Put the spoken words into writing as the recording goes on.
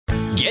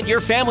Get your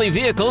family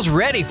vehicles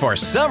ready for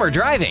summer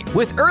driving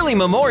with early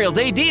Memorial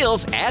Day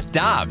deals at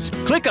Dobbs.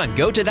 Click on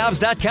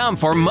GoToDobbs.com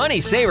for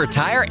money saver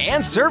tire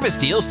and service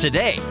deals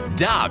today.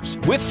 Dobbs,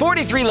 with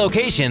 43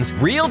 locations,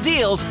 real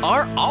deals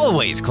are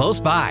always close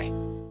by.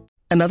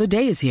 Another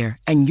day is here,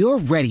 and you're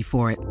ready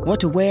for it. What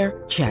to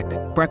wear? Check.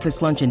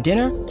 Breakfast, lunch, and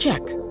dinner? Check.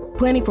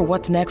 Planning for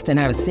what's next and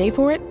how to save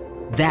for it?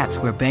 That's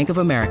where Bank of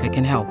America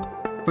can help.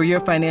 For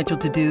your financial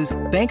to-dos,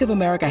 Bank of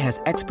America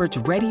has experts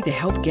ready to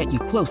help get you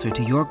closer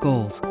to your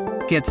goals.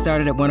 Get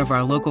started at one of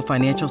our local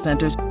financial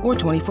centers or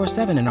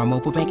 24/7 in our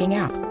mobile banking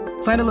app.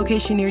 Find a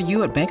location near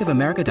you at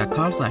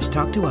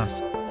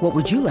bankofamerica.com/talktous. What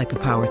would you like the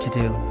power to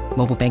do?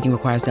 Mobile banking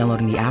requires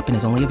downloading the app and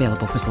is only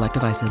available for select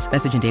devices.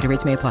 Message and data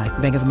rates may apply.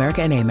 Bank of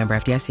America N.A., member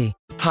FDIC.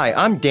 Hi,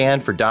 I'm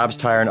Dan for Dobbs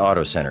Tire and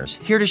Auto Centers,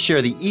 here to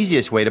share the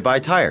easiest way to buy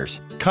tires.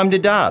 Come to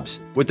Dobbs.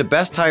 With the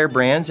best tire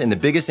brands and the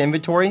biggest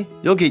inventory,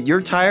 you'll get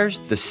your tires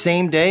the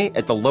same day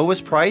at the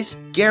lowest price,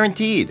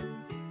 guaranteed.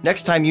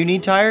 Next time you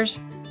need tires,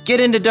 get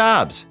into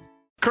Dobbs.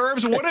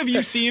 Curbs, what have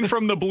you seen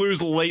from the Blues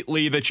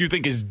lately that you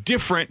think is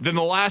different than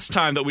the last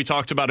time that we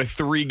talked about a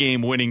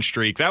 3-game winning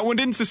streak? That one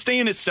didn't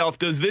sustain itself.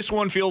 Does this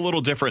one feel a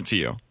little different to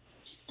you?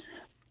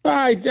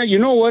 You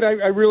know what?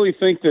 I really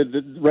think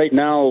that right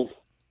now,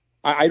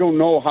 I don't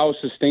know how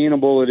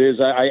sustainable it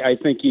is. I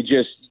think you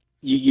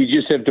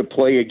just have to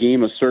play a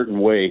game a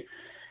certain way,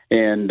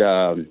 and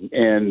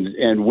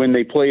when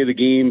they play the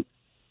game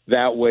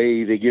that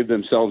way, they give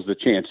themselves the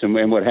chance.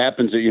 And what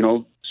happens,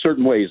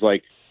 certain ways,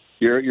 like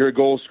you're a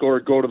goal scorer,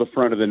 go to the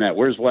front of the net.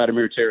 Where's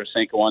Vladimir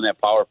Tarasenko on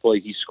that power play?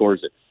 He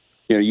scores it.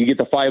 You get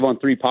the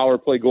 5-on-3 power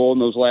play goal in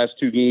those last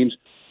 2 games.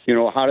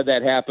 How did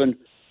that happen?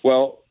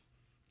 Well,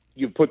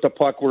 you put the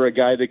puck where a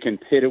guy that can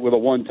hit it with a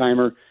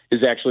one-timer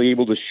is actually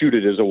able to shoot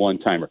it as a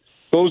one-timer.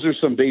 Those are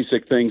some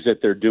basic things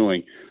that they're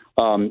doing.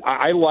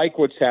 I like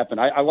what's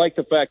happened. I like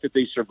the fact that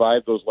they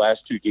survived those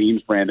last 2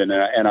 games, Brandon,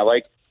 and I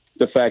like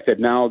the fact that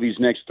now these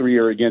next 3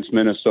 are against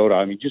Minnesota.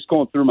 I mean, just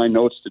going through my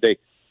notes today,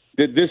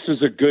 this is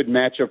a good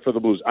matchup for the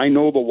Blues. I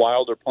know the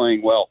Wild are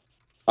playing well.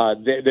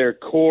 Their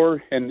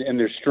core and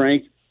their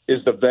strength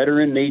is the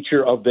veteran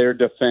nature of their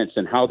defense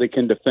and how they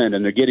can defend,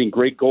 and they're getting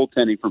great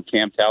goaltending from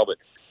Cam Talbot.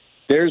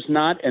 There's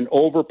not an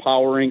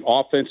overpowering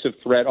offensive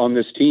threat on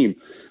this team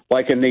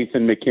like a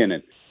Nathan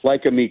McKinnon,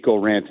 like a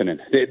Mikko Rantanen.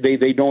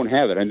 They don't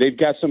have it. And they've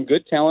got some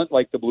good talent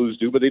like the Blues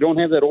do, but they don't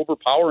have that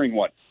overpowering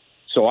one.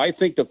 So I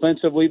think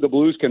defensively the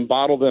Blues can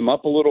bottle them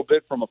up a little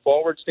bit from a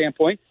forward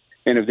standpoint.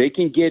 And if they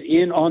can get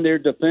in on their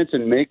defense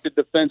and make the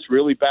defense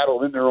really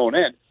battle in their own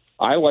end,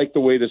 I like the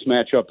way this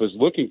matchup is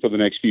looking for the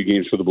next few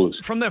games for the Blues.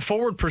 From that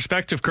forward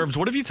perspective, Curbs,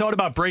 what have you thought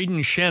about Brayden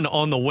Schenn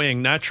on the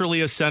wing?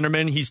 Naturally a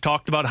centerman, he's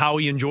talked about how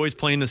he enjoys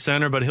playing the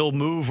center, but he'll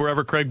move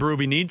wherever Craig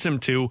Berube needs him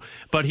to.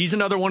 But he's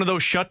another one of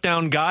those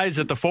shutdown guys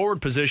at the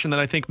forward position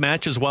that I think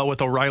matches well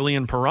with O'Reilly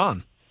and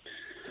Perron.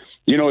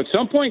 At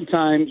some point in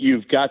time,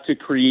 you've got to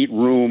create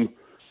room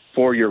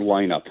for your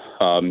lineup.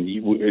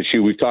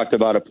 We've talked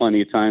about it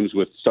plenty of times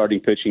with starting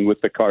pitching with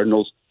the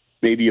Cardinals,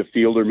 maybe a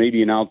fielder,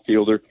 maybe an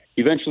outfielder.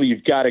 Eventually,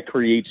 you've got to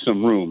create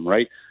some room,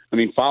 right? I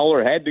mean,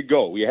 Fowler had to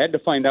go. You had to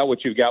find out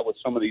what you've got with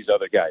some of these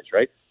other guys,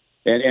 right?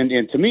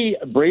 And to me,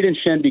 Brayden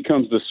Schenn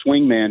becomes the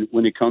swingman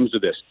when it comes to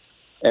this.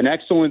 An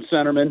excellent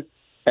centerman,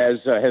 has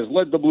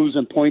led the Blues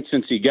in points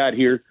since he got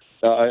here.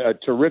 A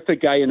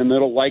terrific guy in the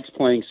middle, likes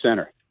playing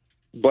center.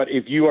 But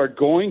if you are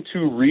going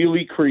to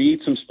really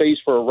create some space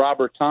for a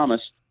Robert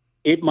Thomas,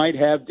 it might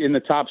have in the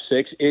top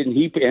 6. And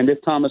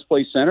if Thomas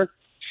plays center,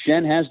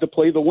 Schenn has to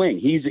play the wing.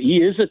 He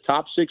is a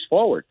top 6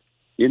 forward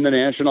in the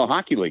National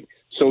Hockey League.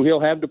 So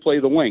he'll have to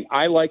play the wing.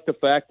 I like the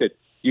fact that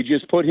you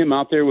just put him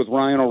out there with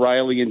Ryan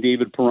O'Reilly and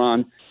David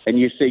Perron, and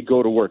you say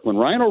go to work. When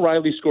Ryan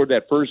O'Reilly scored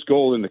that first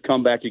goal in the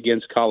comeback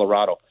against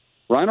Colorado,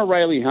 Ryan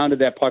O'Reilly hounded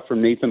that puck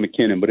from Nathan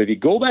McKinnon. But if you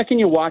go back and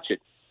you watch it,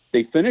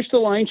 they finished the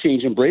line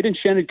change, and Brayden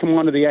Schenn had come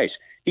onto the ice.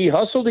 He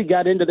hustled, he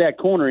got into that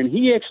corner, and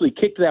he actually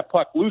kicked that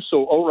puck loose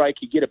so O'Reilly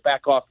could get it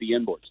back off the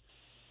inboards.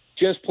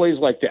 Just plays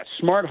like that.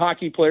 Smart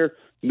hockey player,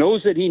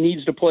 knows that he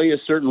needs to play a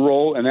certain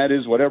role, and that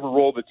is whatever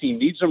role the team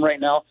needs him right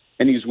now,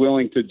 and he's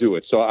willing to do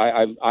it. So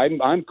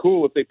I'm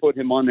cool if they put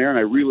him on there, and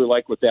I really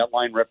like what that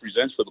line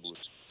represents for the Blues.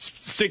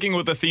 Sticking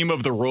with the theme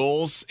of the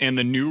roles and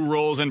the new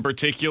roles in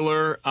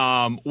particular,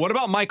 what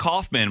about Mike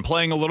Hoffman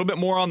playing a little bit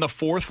more on the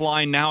 4th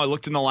line now? I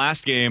looked in the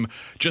last game,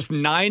 just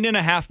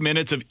 9.5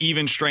 minutes of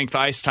even strength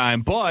ice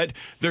time, but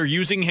they're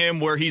using him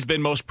where he's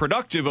been most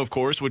productive, of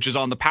course, which is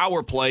on the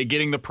power play,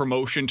 getting the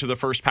promotion to the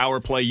first power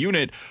play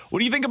unit. What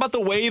do you think about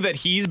the way that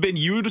he's been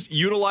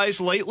utilized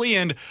lately?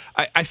 And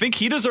I think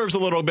he deserves a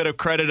little bit of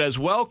credit as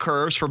well,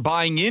 Curves, for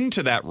buying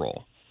into that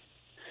role.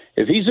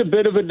 If he's a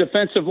bit of a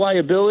defensive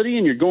liability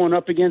and you're going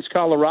up against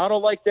Colorado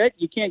like that,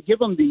 you can't give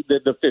him the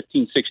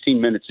 15,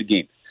 16 minutes a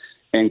game.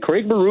 And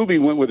Craig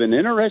Berube went with an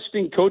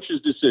interesting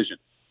coach's decision,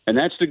 and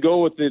that's to go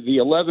with the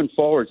 11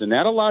 forwards. And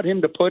that allowed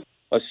him to put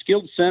a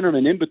skilled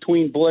centerman in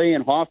between Blais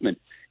and Hoffman.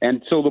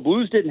 And so the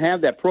Blues didn't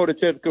have that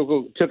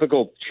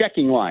prototypical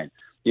checking line.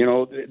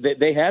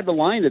 They had the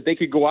line that they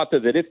could go out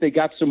there that if they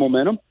got some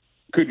momentum,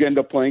 could end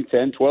up playing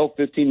 10, 12,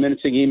 15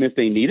 minutes a game if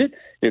they need it.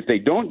 If they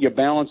don't, you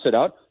balance it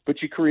out,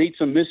 but you create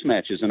some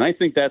mismatches. And I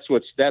think that's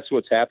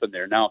what's happened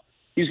there. Now,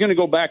 he's going to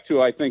go back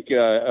to, I think,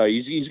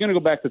 he's going to go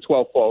back to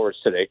 12 forwards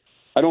today.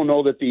 I don't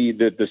know that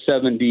the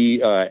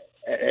 70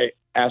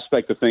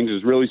 aspect of things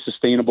is really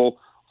sustainable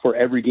for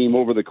every game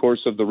over the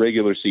course of the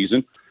regular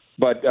season.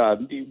 But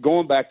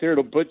going back there,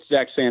 it'll put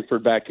Zach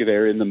Sanford back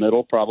there in the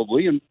middle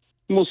probably, and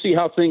we'll see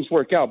how things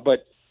work out.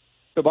 But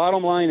the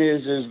bottom line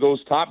is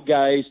those top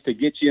guys to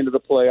get you into the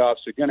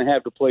playoffs are going to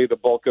have to play the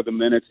bulk of the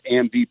minutes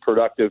and be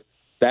productive.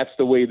 That's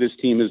the way this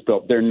team is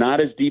built. They're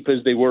not as deep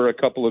as they were a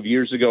couple of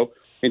years ago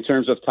in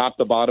terms of top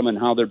to bottom and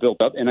how they're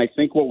built up. And I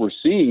think what we're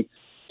seeing,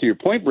 to your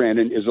point,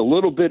 Brandon, is a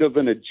little bit of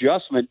an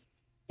adjustment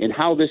in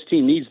how this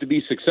team needs to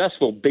be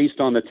successful based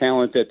on the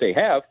talent that they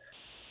have.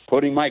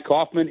 Putting Mike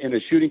Hoffman in a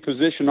shooting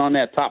position on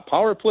that top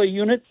power play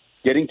unit,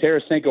 getting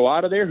Tarasenko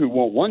out of there, who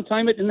won't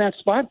one-time it in that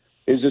spot,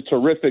 is a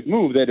terrific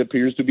move that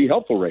appears to be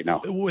helpful right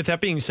now. With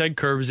that being said,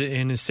 Curbs,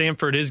 and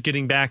Sanford is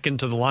getting back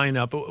into the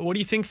lineup, what do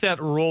you think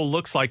that role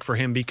looks like for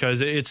him?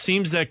 Because it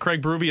seems that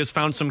Craig Berube has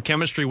found some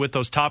chemistry with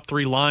those top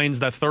three lines,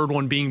 that third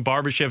one being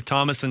Barbashev,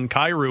 Thomas, and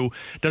Kyrou.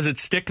 Does it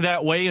stick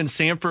that way and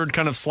Sanford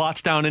kind of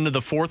slots down into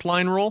the fourth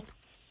line role?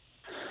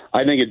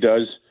 I think it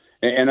does.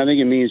 And I think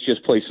it means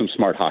just play some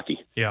smart hockey.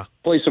 Yeah.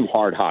 Play some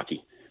hard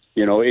hockey.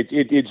 You know,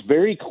 it's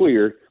very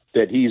clear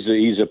that he's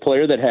a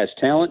player that has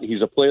talent.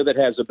 He's a player that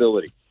has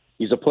ability.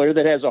 He's a player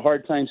that has a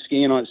hard time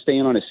staying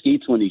on his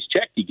skates when he's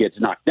checked. He gets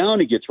knocked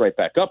down. He gets right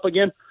back up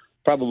again.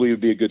 Probably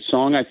would be a good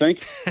song, I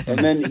think. And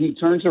then he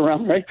turns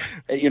around, right?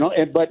 You know,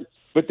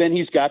 but then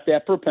he's got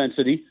that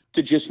propensity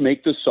to just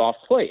make the soft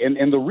play.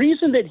 And the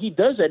reason that he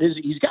does that is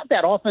he's got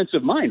that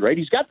offensive mind, right?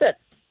 He's got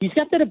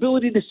that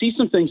ability to see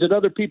some things that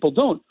other people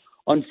don't.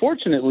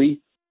 Unfortunately,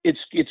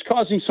 it's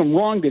causing some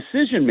wrong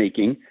decision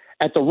making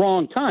at the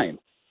wrong time,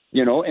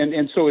 you know,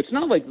 and so it's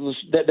not like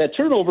that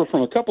turnover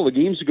from a couple of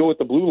games ago at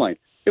the blue line.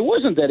 It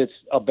wasn't that it's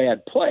a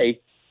bad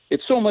play.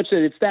 It's so much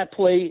that it's that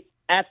play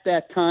at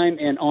that time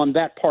and on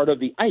that part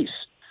of the ice,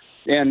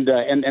 and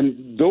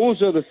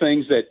those are the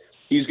things that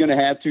he's going to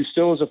have to.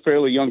 Still, as a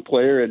fairly young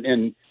player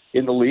and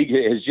in the league,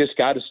 has just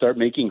got to start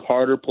making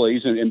harder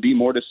plays and be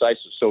more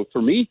decisive. So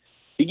for me,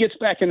 he gets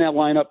back in that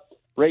lineup.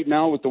 Right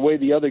now, with the way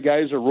the other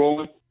guys are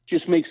rolling,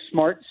 just make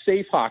smart,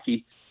 safe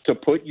hockey to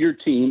put your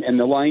team and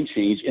the line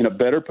change in a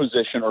better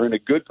position or in a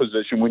good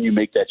position when you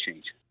make that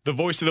change. The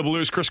voice of the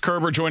Blues, Chris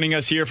Kerber, joining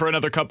us here for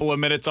another couple of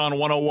minutes on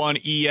 101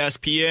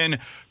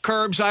 ESPN.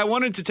 Kerbs, I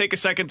wanted to take a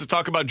second to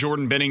talk about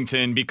Jordan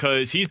Binnington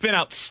because he's been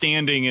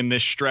outstanding in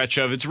this stretch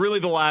of, it's really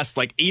the last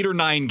 8 or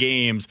 9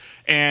 games,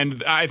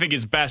 and I think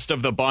his best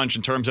of the bunch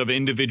in terms of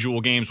individual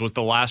games was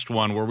the last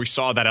one where we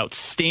saw that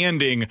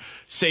outstanding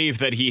save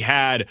that he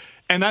had.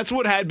 And that's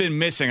what had been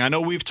missing. I know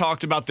we've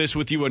talked about this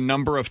with you a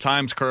number of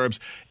times, Kerbs.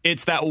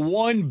 It's that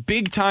one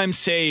big-time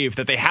save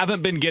that they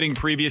haven't been getting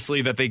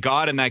previously that they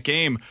got in that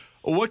game.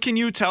 What can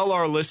you tell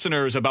our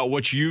listeners about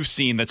what you've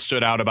seen that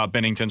stood out about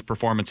Binnington's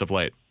performance of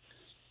late?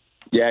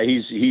 Yeah,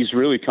 he's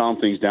really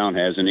calmed things down,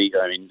 hasn't he?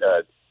 I mean,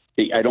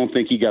 I don't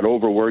think he got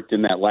overworked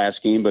in that last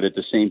game, but at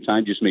the same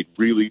time just made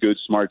really good,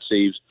 smart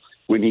saves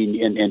when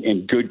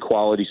and good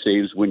quality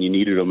saves when you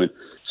needed them. And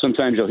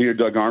sometimes you'll hear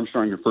Doug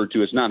Armstrong refer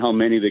to it's not how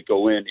many that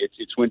go in,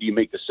 it's when do you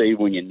make the save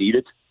when you need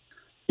it,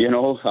 you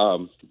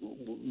know,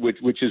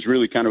 which is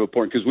really kind of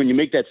important because when you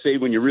make that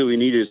save when you really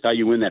need it is how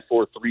you win that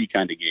 4-3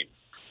 kind of game,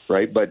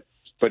 right? But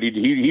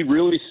he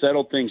really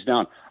settled things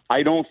down.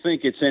 I don't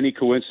think it's any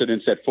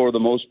coincidence that for the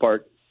most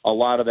part a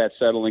lot of that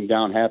settling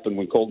down happened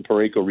when Colton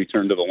Parayko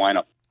returned to the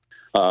lineup.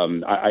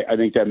 I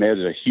think that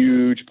is a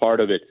huge part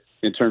of it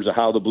in terms of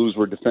how the Blues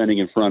were defending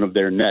in front of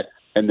their net.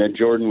 And then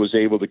Jordan was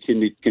able to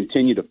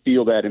continue to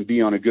feel that and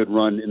be on a good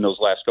run in those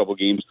last couple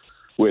games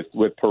with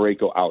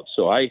Parayko out.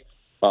 So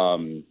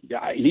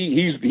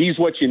he's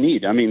what you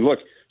need. I mean, look,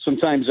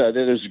 sometimes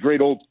there's a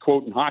great old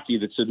quote in hockey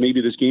that said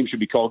maybe this game should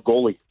be called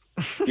goalie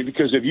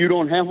because if you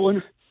don't have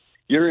one,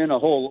 you're in a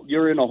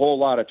whole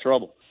lot of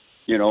trouble.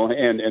 You know,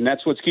 and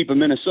that's what's keeping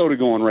Minnesota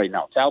going right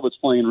now. Talbot's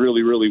playing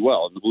really, really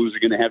well, and the Blues are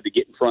going to have to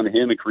get in front of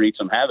him and create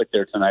some havoc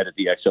there tonight at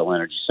the XL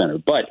Energy Center.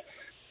 But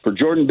for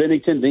Jordan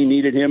Binnington, they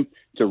needed him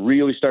to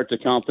really start to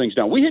calm things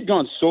down. We had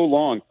gone so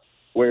long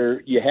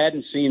where you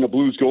hadn't seen a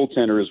Blues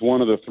goaltender as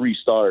one of the 3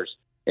 stars,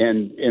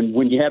 and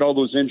when you had all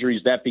those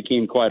injuries, that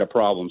became quite a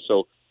problem.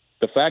 So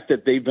the fact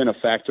that they've been a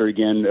factor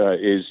again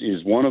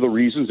is one of the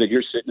reasons that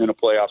you're sitting in a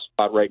playoff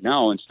spot right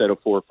now instead of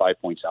 4 or 5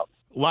 points out.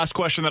 Last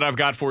question that I've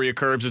got for you,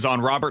 Kerbs, is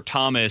on Robert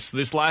Thomas.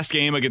 This last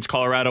game against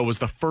Colorado was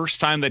the first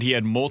time that he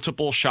had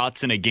multiple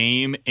shots in a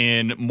game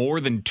in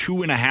more than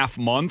 2.5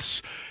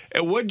 months.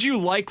 What did you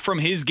like from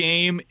his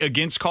game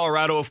against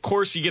Colorado? Of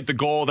course, you get the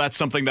goal. That's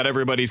something that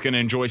everybody's going to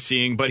enjoy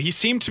seeing. But he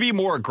seemed to be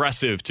more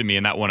aggressive to me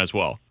in that one as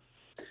well.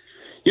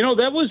 You know,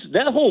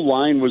 that whole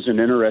line was an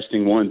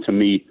interesting one to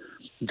me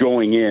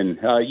going in.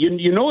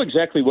 You know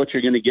exactly what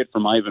you're going to get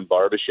from Ivan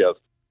Barbashev.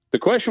 The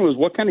question was,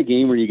 what kind of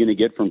game were you going to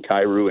get from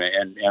Kyrou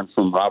and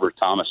from Robert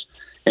Thomas?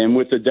 And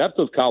with the depth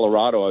of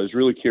Colorado, I was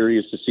really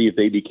curious to see if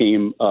they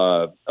became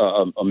a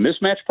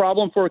mismatch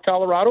problem for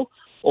Colorado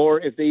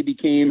or if they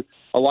became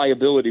a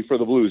liability for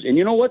the Blues. And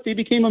you know what? They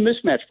became a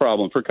mismatch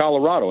problem for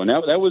Colorado, and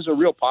that was a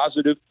real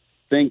positive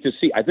thing to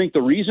see. I think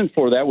the reason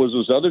for that was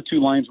those other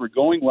two lines were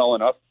going well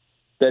enough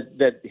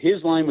that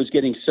his line was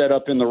getting set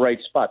up in the right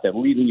spot, that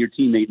leaving your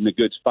teammate in a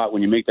good spot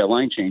when you make that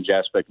line change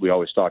aspect we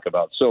always talk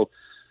about. So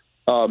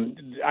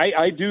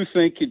I do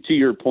think, to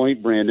your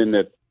point, Brandon,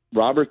 that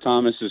Robert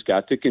Thomas has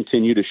got to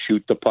continue to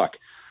shoot the puck.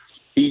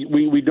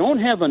 We don't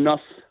have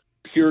enough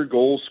pure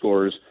goal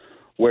scorers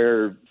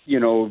where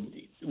you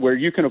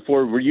can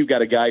afford, where you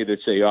got a guy that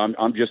say,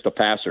 I'm just a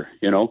passer,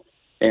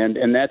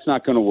 and that's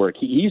not going to work.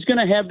 He's going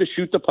to have to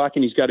shoot the puck,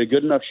 and he's got a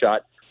good enough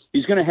shot.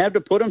 He's going to have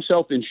to put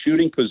himself in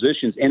shooting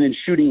positions and in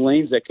shooting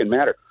lanes that can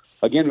matter.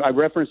 Again, I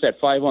referenced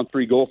that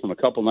 5-on-3 goal from a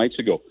couple nights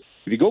ago.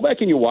 If you go back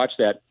and you watch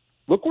that,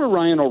 look where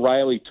Ryan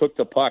O'Reilly took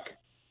the puck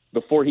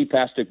before he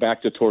passed it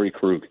back to Torrey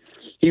Krug.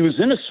 He was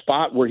in a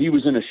spot where he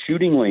was in a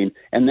shooting lane,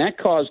 and that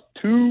caused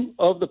two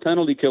of the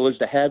penalty killers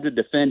to have to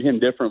defend him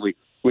differently,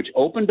 which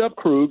opened up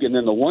Krug, and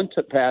then the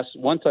one-touch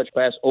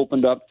pass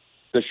opened up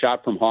the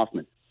shot from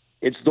Hoffman.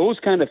 It's those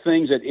kind of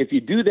things that if you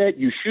do that,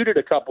 you shoot it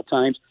a couple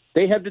times,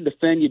 they have to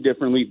defend you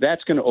differently.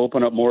 That's going to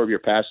open up more of your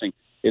passing.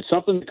 It's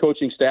something the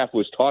coaching staff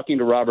was talking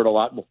to Robert a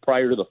lot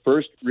prior to the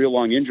first real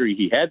long injury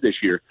he had this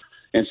year,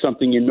 and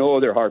something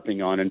they're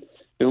harping on. And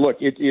look,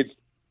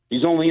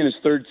 he's only in his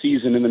third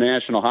season in the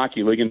National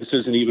Hockey League, and this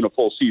isn't even a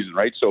full season,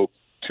 right? So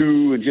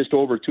just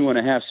over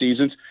 2.5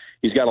 seasons.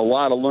 He's got a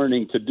lot of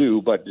learning to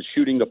do, but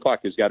shooting the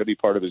puck has got to be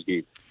part of his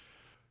game.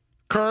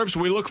 Curbs,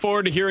 we look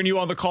forward to hearing you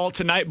on the call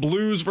tonight.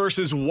 Blues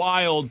versus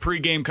Wild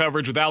pregame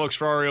coverage with Alex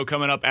Ferrario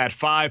coming up at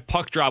 5.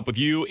 Puck drop with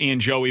you and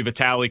Joey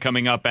Vitale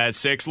coming up at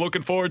 6.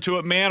 Looking forward to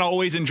it, man.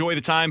 Always enjoy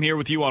the time here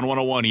with you on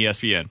 101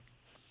 ESPN.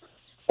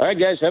 All right,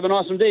 guys. Have an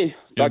awesome day.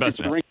 You're Talk the best,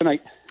 to you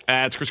tonight.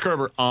 That's Chris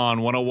Kerber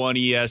on 101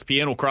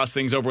 ESPN. We'll cross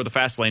things over with the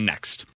Fast Lane next.